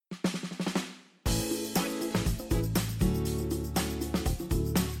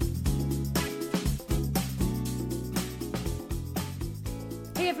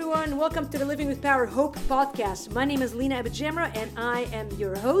everyone, welcome to the Living with Power Hope podcast. My name is Lena Abadjamra and I am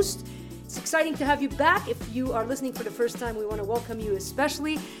your host. It's exciting to have you back. If you are listening for the first time, we want to welcome you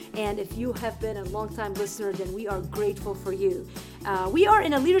especially. And if you have been a long-time listener, then we are grateful for you. We are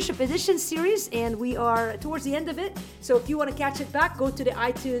in a Leadership Edition series and we are towards the end of it. So if you want to catch it back, go to the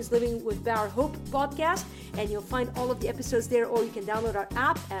iTunes Living with Power Hope podcast and you'll find all of the episodes there, or you can download our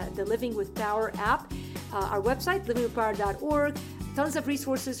app, the Living with Power app, our website, livingwithpower.org. Tons of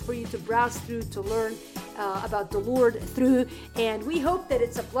resources for you to browse through, to learn about the Lord through. And we hope that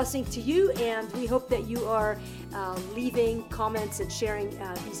it's a blessing to you, and we hope that you are leaving comments and sharing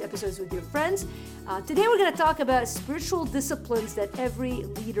these episodes with your friends. Today we're going to talk about spiritual disciplines that every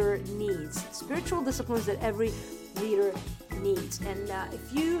leader needs. Spiritual disciplines that every leader needs. And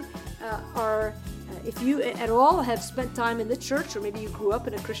if you at all have spent time in the church, or maybe you grew up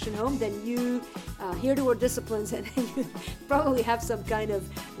in a Christian home, then you hear the word disciplines and you probably have some kind of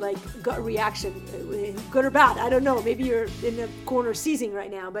like gut reaction, good or bad. I don't know. Maybe you're in the corner seizing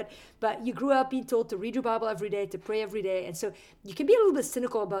right now, but you grew up being told to read your Bible every day, to pray every day, and so you can be a little bit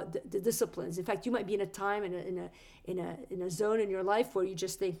cynical about the disciplines. In fact, you might be in a time in a zone in your life where you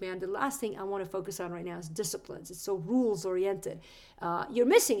just think, man, the last thing I want to focus on right now is disciplines. It's so rules oriented. You're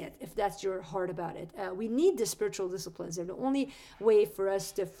missing it if that's your heart about it. We need the spiritual disciplines. They're the only way for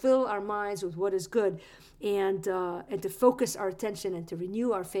us to fill our minds with what is good and to focus our attention and to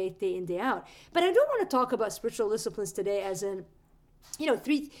renew our faith day in, day out. But I don't want to talk about spiritual disciplines today as in,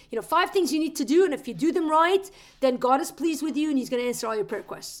 5 things you need to do, and if you do them right, then God is pleased with you and he's going to answer all your prayer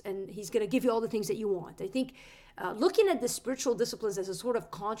requests and he's going to give you all the things that you want. I think looking at the spiritual disciplines as a sort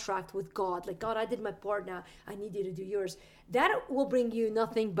of contract with God, like, God, I did my part, now I need you to do yours, that will bring you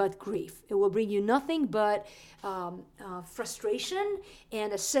nothing but grief. It will bring you nothing but frustration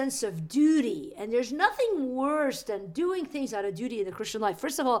and a sense of duty. And there's nothing worse than doing things out of duty in the Christian life.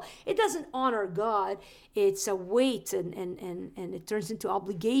 First of all, it doesn't honor God. It's a weight and it turns into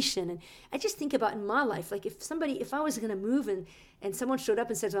obligation. And I just think about in my life, like if I was going to move and someone showed up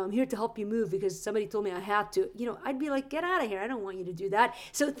and said, well, I'm here to help you move because somebody told me I had to, I'd be like, get out of here. I don't want you to do that.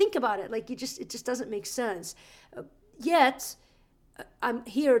 So think about it. Like it just doesn't make sense. Yet, I'm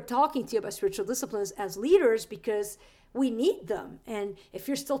here talking to you about spiritual disciplines as leaders because we need them. And if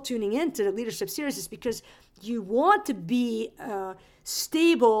you're still tuning in to the leadership series, it's because you want to be a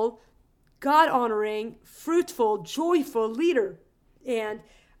stable, God-honoring, fruitful, joyful leader. And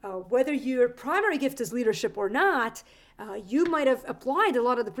whether your primary gift is leadership or not, you might have applied a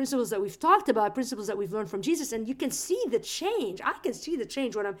lot of the principles that we've talked about, principles that we've learned from Jesus, and you can see the change. I can see the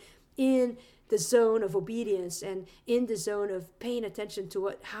change when I'm in the zone of obedience and in the zone of paying attention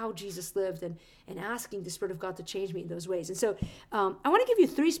to how Jesus lived and asking the Spirit of God to change me in those ways. And so I want to give you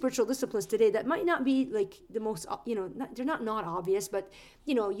 3 spiritual disciplines today that might not be like the most, they're not obvious, but,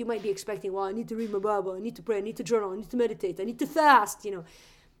 you might be expecting, well, I need to read my Bible, I need to pray, I need to journal, I need to meditate, I need to fast,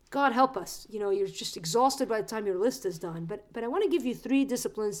 God help us. You're just exhausted by the time your list is done. But I want to give you 3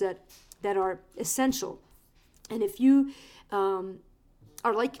 disciplines that are essential. And if you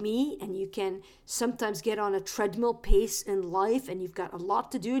are like me and you can sometimes get on a treadmill pace in life and you've got a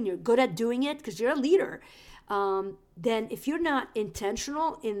lot to do and you're good at doing it because you're a leader, then if you're not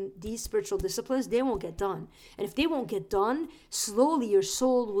intentional in these spiritual disciplines, they won't get done. And if they won't get done, slowly your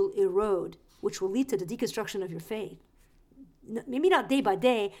soul will erode, which will lead to the deconstruction of your faith. Maybe not day by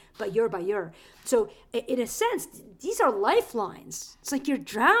day, but year by year. So in a sense, these are lifelines. It's like you're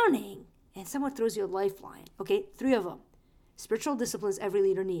drowning and someone throws you a lifeline. Okay, 3 of them. Spiritual disciplines every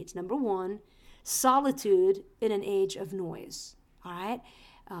leader needs. Number 1, solitude in an age of noise. All right?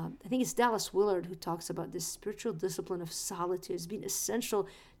 I think it's Dallas Willard who talks about this spiritual discipline of solitude as being essential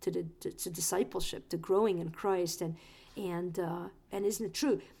to discipleship, to growing in Christ. And isn't it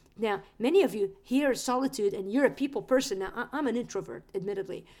true? Now, many of you hear solitude and you're a people person. Now, I'm an introvert,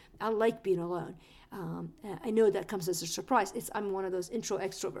 admittedly. I like being alone. I know that comes as a surprise. I'm one of those intro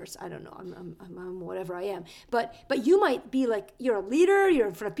extroverts. I don't know. I'm whatever I am. But you might be like, you're a leader, you're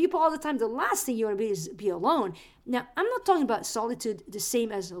in front of people all the time. The last thing you want to be is be alone. Now, I'm not talking about solitude the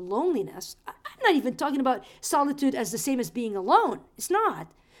same as loneliness. I'm not even talking about solitude as the same as being alone. It's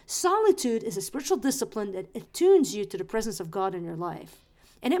not. Solitude is a spiritual discipline that attunes you to the presence of God in your life.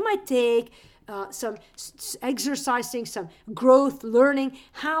 And it might take some exercising, some growth, learning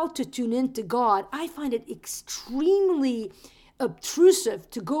how to tune into God. I find it extremely obtrusive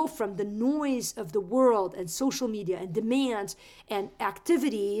to go from the noise of the world and social media and demands and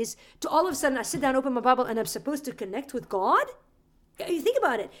activities to all of a sudden I sit down, open my Bible, and I'm supposed to connect with God. You think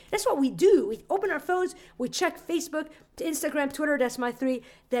about it. That's what we do. We open our phones, we check Facebook, to Instagram, Twitter, that's my three.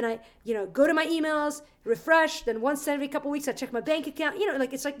 Then I, go to my emails, refresh. Then once every couple of weeks, I check my bank account.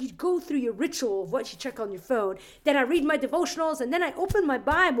 It's like you go through your ritual of what you check on your phone. Then I read my devotionals, and then I open my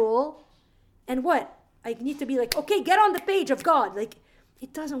Bible, and what? I need to be like, okay, get on the page of God. Like,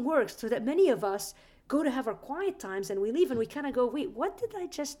 it doesn't work. So that many of us go to have our quiet times, and we leave, and we kind of go, wait, what did I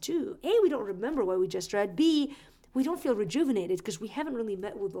just do? A, we don't remember what we just read. B, we don't feel rejuvenated because we haven't really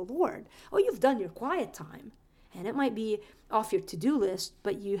met with the Lord. Oh, you've done your quiet time, and it might be off your to-do list,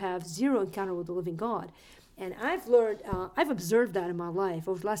 but you have zero encounter with the living God. And I've learned, I've observed that in my life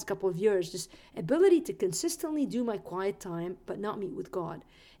over the last couple of years, this ability to consistently do my quiet time, but not meet with God.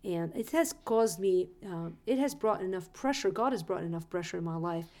 And it has caused me, it has brought enough pressure, God has brought enough pressure in my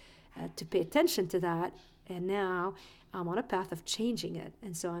life to pay attention to that. And now I'm on a path of changing it.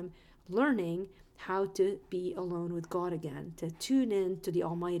 And so I'm learning how to be alone with God again, to tune in to the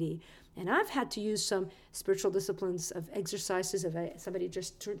Almighty. And I've had to use some spiritual disciplines of exercises. Somebody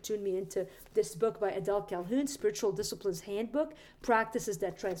just tuned me into this book by Adele Calhoun, Spiritual Disciplines Handbook, Practices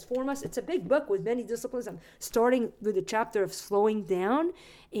That Transform Us. It's a big book with many disciplines. I'm starting with the chapter of slowing down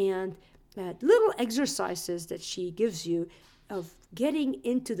and little exercises that she gives you of getting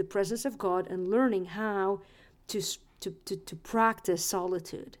into the presence of God and learning how to practice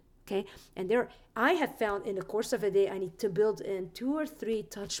solitude. Okay, and I have found in the course of a day, I need to build in 2 or 3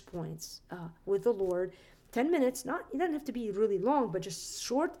 touch points with the Lord. 10 minutes, it doesn't have to be really long, but just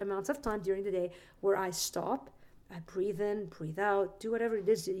short amounts of time during the day where I stop, I breathe in, breathe out, do whatever it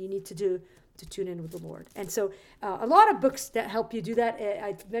is that you need to do to tune in with the Lord. And so a lot of books that help you do that.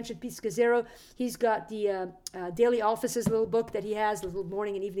 I mentioned Pete Scazzero. He's got the Daily Offices little book that he has, little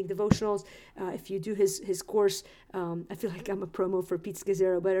morning and evening devotionals. If you do his course, I feel like I'm a promo for Pete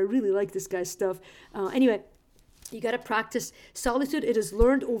Scazzero, but I really like this guy's stuff. Anyway, you got to practice solitude. It is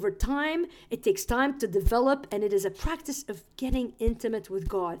learned over time. It takes time to develop, and it is a practice of getting intimate with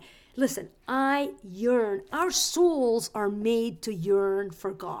God. Listen, I yearn. Our souls are made to yearn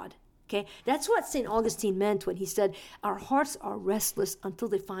for God. Okay, that's what St. Augustine meant when he said, our hearts are restless until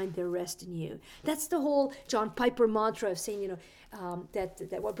they find their rest in you. That's the whole John Piper mantra of saying,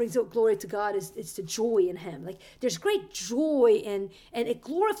 that what brings out glory to God is the joy in him. Like, there's great joy and it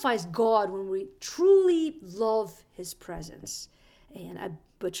glorifies God when we truly love his presence. And I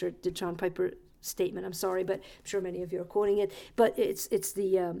butchered the John Piper statement. I'm sorry, but I'm sure many of you are quoting it. But it's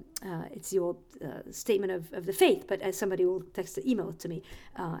the old statement of the faith. But as somebody will email it to me.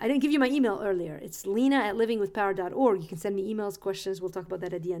 I didn't give you my email earlier. It's lena@livingwithpower.org. You can send me emails, questions. We'll talk about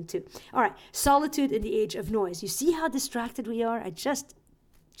that at the end too. All right, solitude in the age of noise. You see how distracted we are? I just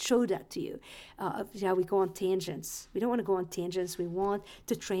showed that to you. How we go on tangents. We don't want to go on tangents. We want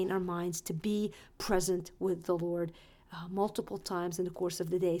to train our minds to be present with the Lord multiple times in the course of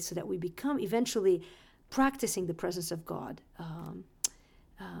the day, so that we become eventually practicing the presence of God,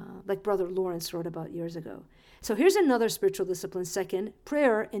 like Brother Lawrence wrote about years ago. So here's another spiritual discipline. Second,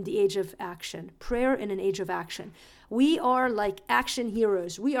 prayer in the age of action. Prayer in an age of action. We are like action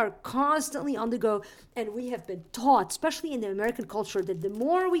heroes. We are constantly on the go, and we have been taught, especially in the American culture, that the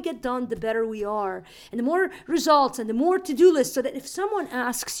more we get done, the better we are, and the more results and the more to-do lists, so that if someone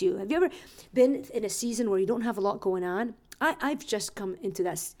asks you, have you ever been in a season where you don't have a lot going on? I've just come into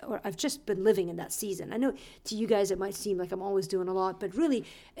that, or I've just been living in that season. I know to you guys it might seem like I'm always doing a lot, but really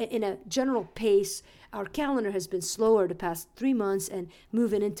in a general pace, our calendar has been slower the past 3 months and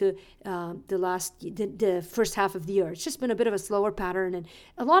moving into the first half of the year. It's just been a bit of a slower pattern, and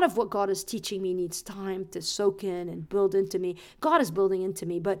a lot of what God is teaching me needs time to soak in and build into me. God is building into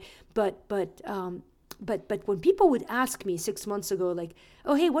me, but when people would ask me 6 months ago, like,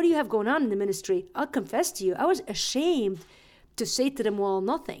 oh, hey, what do you have going on in the ministry? I'll confess to you, I was ashamed to say to them, well,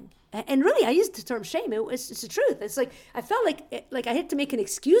 nothing. And really, I used the term shame. It's the truth. It's like, I felt like I had to make an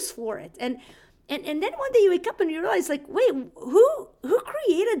excuse for it. And then one day you wake up and you realize, like, wait, who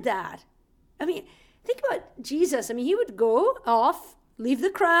created that? I mean, think about Jesus. I mean, he would go off, leave the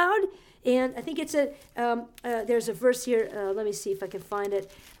crowd, and I think it's there's a verse here. Let me see if I can find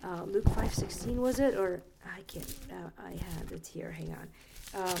it. Luke 5:16 was it? Or I can't. I have it here. Hang on.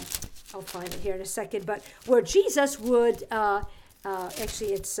 I'll find it here in a second. But where Jesus would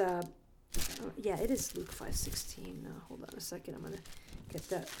actually, it's it is Luke 5:16. Hold on a second. I'm gonna get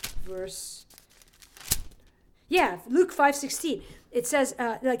that verse. Yeah, Luke 5:16. It says,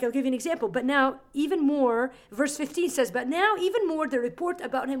 I'll give you an example. But now, even more, verse 15 says, but now even more the report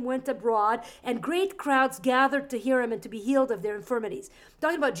about him went abroad, and great crowds gathered to hear him and to be healed of their infirmities.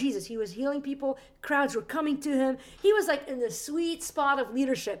 Talking about Jesus, he was healing people. Crowds were coming to him. He was like in the sweet spot of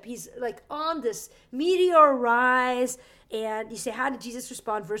leadership. He's like on this meteor rise. And you say, how did Jesus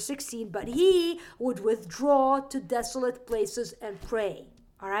respond? Verse 16, but he would withdraw to desolate places and pray.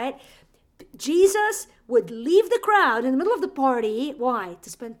 All right? Jesus would leave the crowd in the middle of the party. Why? To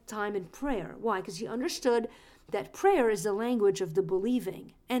spend time in prayer. Why? Because he understood that prayer is the language of the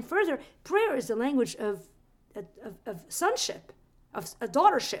believing. And further, prayer is the language of sonship, of a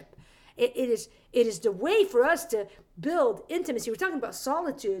daughtership. It is the way for us to build intimacy. We're talking about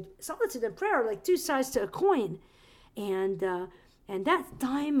solitude. Solitude and prayer are like two sides to a coin. And that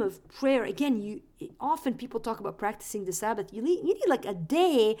time of prayer, again, often people talk about practicing the Sabbath. You need like a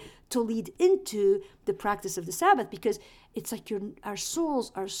day to lead into the practice of the Sabbath, because it's like our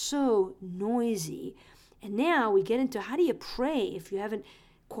souls are so noisy. And now we get into, how do you pray if you haven't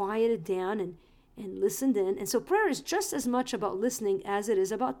quieted down and listened in? And so prayer is just as much about listening as it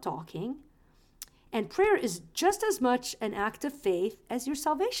is about talking. And prayer is just as much an act of faith as your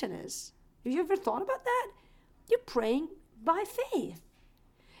salvation is. Have you ever thought about that? You're praying by faith.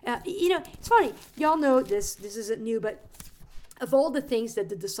 It's funny. Y'all know this isn't new, but of all the things that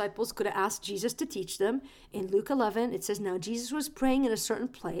the disciples could have asked Jesus to teach them, in Luke 11, it says, now Jesus was praying in a certain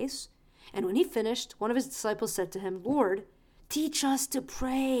place, and when he finished, one of his disciples said to him, Lord, teach us to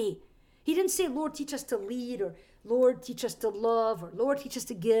pray. He didn't say, Lord, teach us to lead, or Lord, teach us to love, or Lord, teach us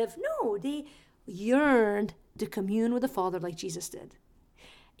to give. No, they yearned to commune with the Father like Jesus did.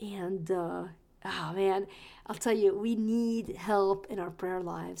 And, man, I'll tell you, we need help in our prayer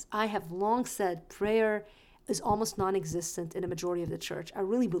lives. I have long said prayer is almost non-existent in a majority of the church. I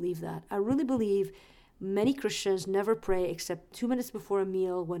really believe that. I really believe many Christians never pray except 2 minutes before a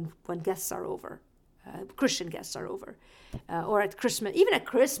meal when guests are over. Christian guests are over. Or at Christmas, even at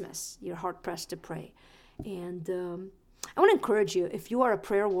Christmas, you're hard-pressed to pray. And I want to encourage you, if you are a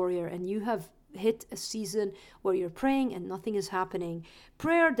prayer warrior and you have hit a season where you're praying and nothing is happening,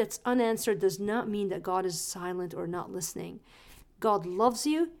 prayer that's unanswered does not mean that God is silent or not listening. God loves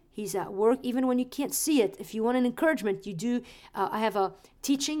you. He's at work even when you can't see it. If you want an encouragement, you do. I have a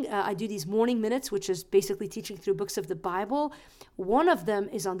teaching. I do these morning minutes, which is basically teaching through books of the Bible. One of them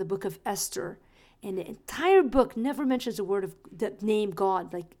is on the book of Esther. And the entire book never mentions a word of the name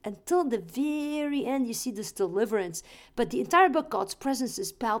God. Like until the very end, you see this deliverance. But the entire book, God's presence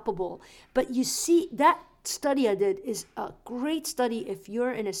is palpable. But you see, that study I did is a great study if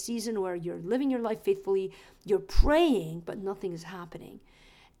you're in a season where you're living your life faithfully, you're praying, but nothing is happening.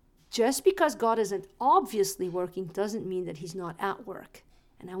 Just because God isn't obviously working doesn't mean that he's not at work.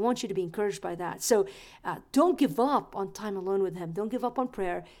 And I want you to be encouraged by that. So don't give up on time alone with him. Don't give up on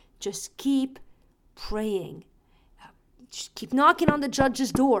prayer. Just keep praying. Just keep knocking on the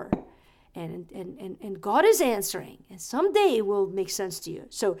judge's door. And God is answering. And someday it will make sense to you.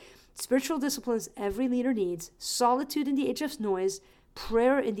 So spiritual disciplines every leader needs. Solitude in the age of noise.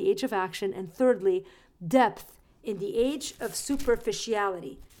 Prayer in the age of action. And thirdly, depth in the age of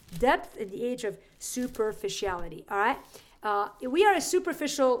superficiality. Depth in the age of superficiality. All right? We are a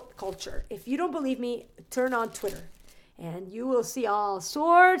superficial culture. If you don't believe me, turn on Twitter. And you will see all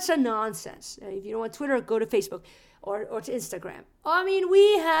sorts of nonsense. If you don't want Twitter, go to Facebook or to Instagram. I mean,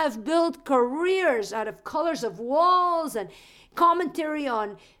 we have built careers out of colors of walls and commentary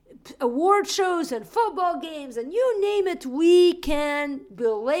on award shows and football games, and you name it, we can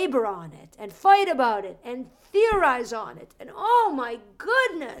belabor on it and fight about it and theorize on it. And oh my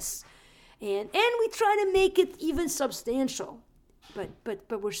goodness. And we try to make it even substantial.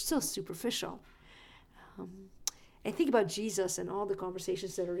 But we're still superficial. I think about Jesus and all the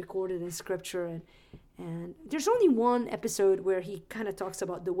conversations that are recorded in Scripture, and there's only one episode where he kind of talks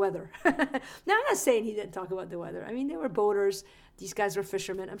about the weather. Now, I'm not saying he didn't talk about the weather. I mean, they were boaters. These guys were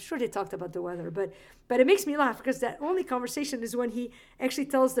fishermen. I'm sure they talked about the weather, but it makes me laugh because that only conversation is when he actually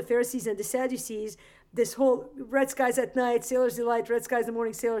tells the Pharisees and the Sadducees this whole red skies at night, sailors delight, red skies in the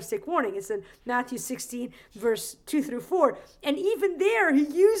morning, sailors take warning. It's in Matthew 16, verse 2 through 4. And even there, he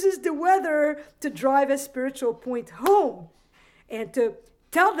uses the weather to drive a spiritual point home and to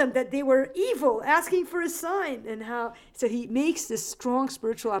tell them that they were evil, asking for a sign, and how. So he makes this strong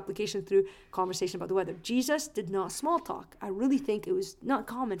spiritual application through conversation about the weather. Jesus did not small talk. I really think it was not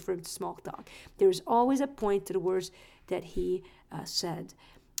common for him to small talk. There's always a point to the words that he said.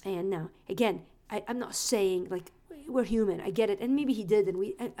 And now, again, I'm not saying like we're human. I get it, and maybe he did,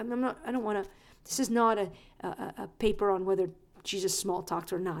 and I'm not. I don't want to. This is not a paper on whether Jesus small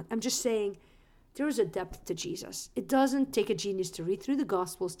talked or not. I'm just saying there is a depth to Jesus. It doesn't take a genius to read through the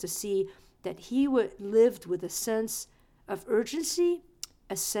Gospels to see that he lived with a sense of urgency,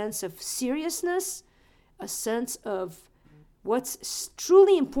 a sense of seriousness, a sense of what's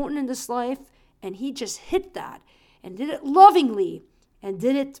truly important in this life, and he just hit that and did it lovingly. and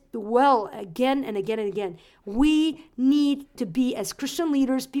did it well again and again and again. We need to be, as Christian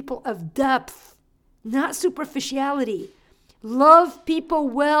leaders, people of depth, not superficiality. Love people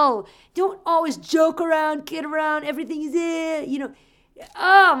well. Don't always joke around, kid around, everything is there,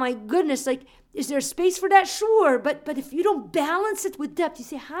 Oh my goodness, is there space for that? Sure, but if you don't balance it with depth, you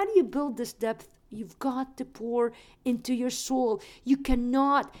say, how do you build this depth? You've got to pour into your soul. You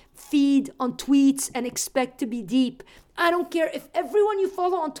cannot feed on tweets and expect to be deep. I don't care if everyone you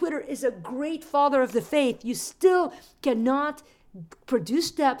follow on Twitter is a great father of the faith. You still cannot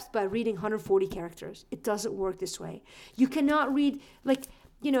produce depth by reading 140 characters. It doesn't work this way. You cannot read little,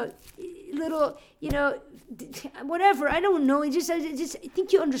 whatever. I don't know. I just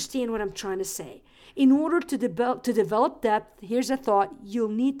think you understand what I'm trying to say. In order to develop depth, here's a thought. You'll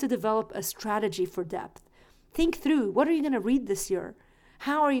need to develop a strategy for depth. Think through, what are you going to read this year?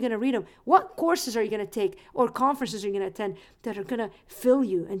 How are you going to read them? What courses are you going to take or conferences are you going to attend that are going to fill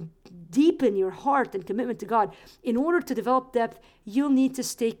you and deepen your heart and commitment to God? In order to develop depth, you'll need to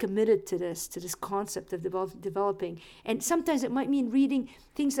stay committed to this concept of developing. And sometimes it might mean reading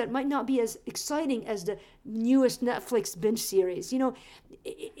things that might not be as exciting as the newest Netflix binge series.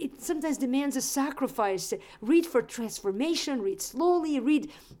 It sometimes demands a sacrifice. Read for transformation, read slowly,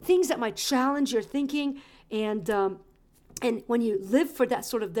 read things that might challenge your thinking. And when you live for that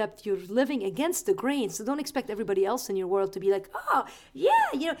sort of depth, you're living against the grain. So don't expect everybody else in your world to be like, oh, yeah,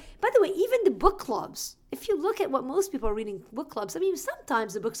 By the way, even the book clubs, if you look at what most people are reading book clubs, I mean,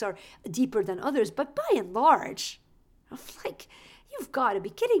 sometimes the books are deeper than others, but by and large, I'm like, you've got to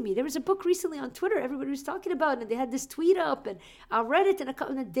be kidding me. There was a book recently on Twitter everybody was talking about, and they had this tweet up, and I read it in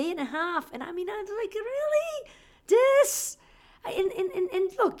a day and a half, and I was like, really? This? And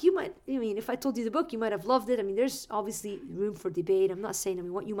look, if I told you the book, you might have loved it. I mean, there's obviously room for debate. I'm not saying,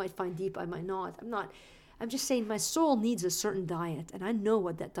 what you might find deep, I might not. I'm just saying my soul needs a certain diet, and I know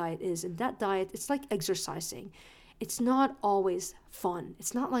what that diet is. And that diet, it's like exercising. It's not always fun.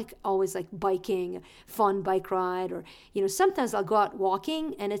 It's not always like biking, fun bike ride, or, sometimes I'll go out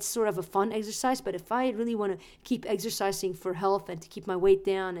walking and it's sort of a fun exercise. But if I really want to keep exercising for health and to keep my weight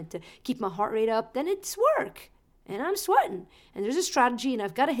down and to keep my heart rate up, then it's work. And I'm sweating. And there's a strategy, and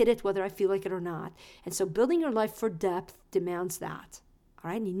I've got to hit it whether I feel like it or not. And so building your life for depth demands that.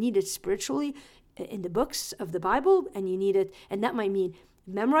 All right? And you need it spiritually in the books of the Bible, and you need it, and that might mean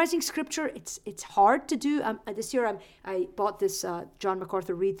memorizing scripture. It's hard to do. This year I bought this John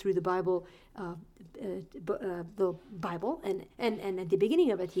MacArthur Read Through the Bible, the Bible, and at the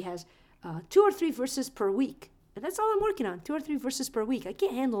beginning of it he has 2 or 3 verses per week. And that's all I'm working on, 2 or 3 verses per week. I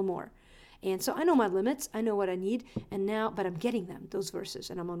can't handle more. And so I know my limits, I know what I need, but I'm getting them, those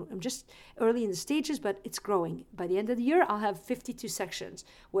verses. And I'm just early in the stages, but it's growing. By the end of the year, I'll have 52 sections,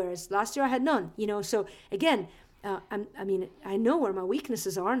 whereas last year I had none. So again, I know where my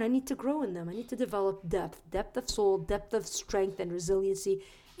weaknesses are, and I need to grow in them. I need to develop depth of soul, depth of strength and resiliency.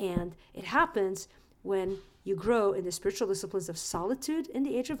 And it happens when you grow in the spiritual disciplines of solitude in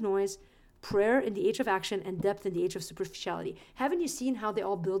the age of noise, prayer in the age of action, and depth in the age of superficiality. Haven't you seen how they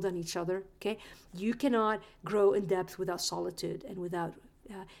all build on each other? Okay, you cannot grow in depth without solitude, and without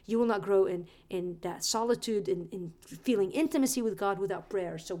you will not grow in that solitude, in feeling intimacy with God without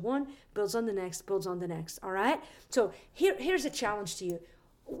prayer. So one builds on the next, all right? So here's a challenge to you.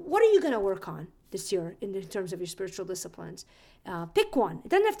 What are you going to work on this year in terms of your spiritual disciplines? Pick one. It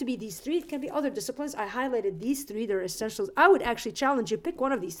doesn't have to be these 3. It can be other disciplines. I highlighted these 3. They're essentials. I would actually challenge you, pick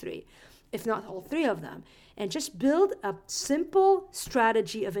one of these 3. If not all 3 of them, and just build a simple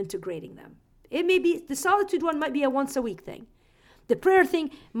strategy of integrating them. It may be, the solitude one might be a once a week thing. The prayer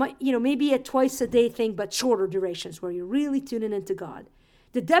thing might, maybe a twice a day thing, but shorter durations where you're really tuning into God.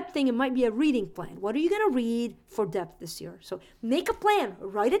 The depth thing, it might be a reading plan. What are you going to read for depth this year? So make a plan,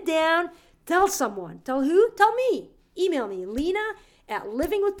 write it down, tell someone. Tell who? Tell me. Email me,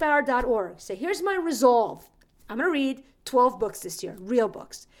 lena@livingwithpower.org. Say, here's my resolve. I'm going to read 12 books this year, real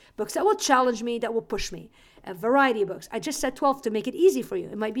books. Books that will challenge me, that will push me. A variety of books. I just said 12 to make it easy for you.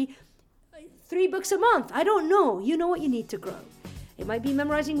 It might be 3 books a month. I don't know. You know what you need to grow. It might be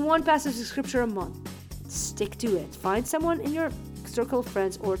memorizing 1 passage of scripture a month. Stick to it. Find someone in your circle of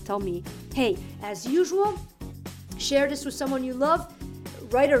friends, or tell me, hey, as usual, share this with someone you love.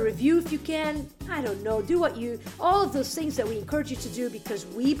 Write a review if you can. I don't know. Do all of those things that we encourage you to do, because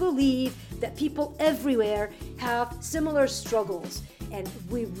we believe that people everywhere have similar struggles. And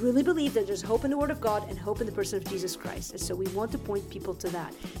we really believe that there's hope in the Word of God and hope in the person of Jesus Christ. And so we want to point people to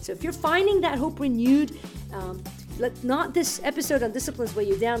that. So if you're finding that hope renewed, let not this episode on disciplines weigh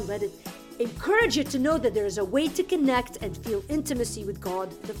you down. Let it encourage you to know that there is a way to connect and feel intimacy with God,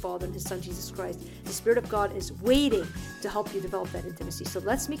 the Father, and His Son, Jesus Christ. The Spirit of God is waiting to help you develop that intimacy. So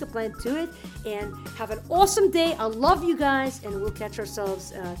let's make a plan to it and have an awesome day. I love you guys, and we'll catch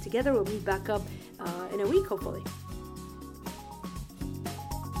ourselves together. We'll meet back up in a week, hopefully.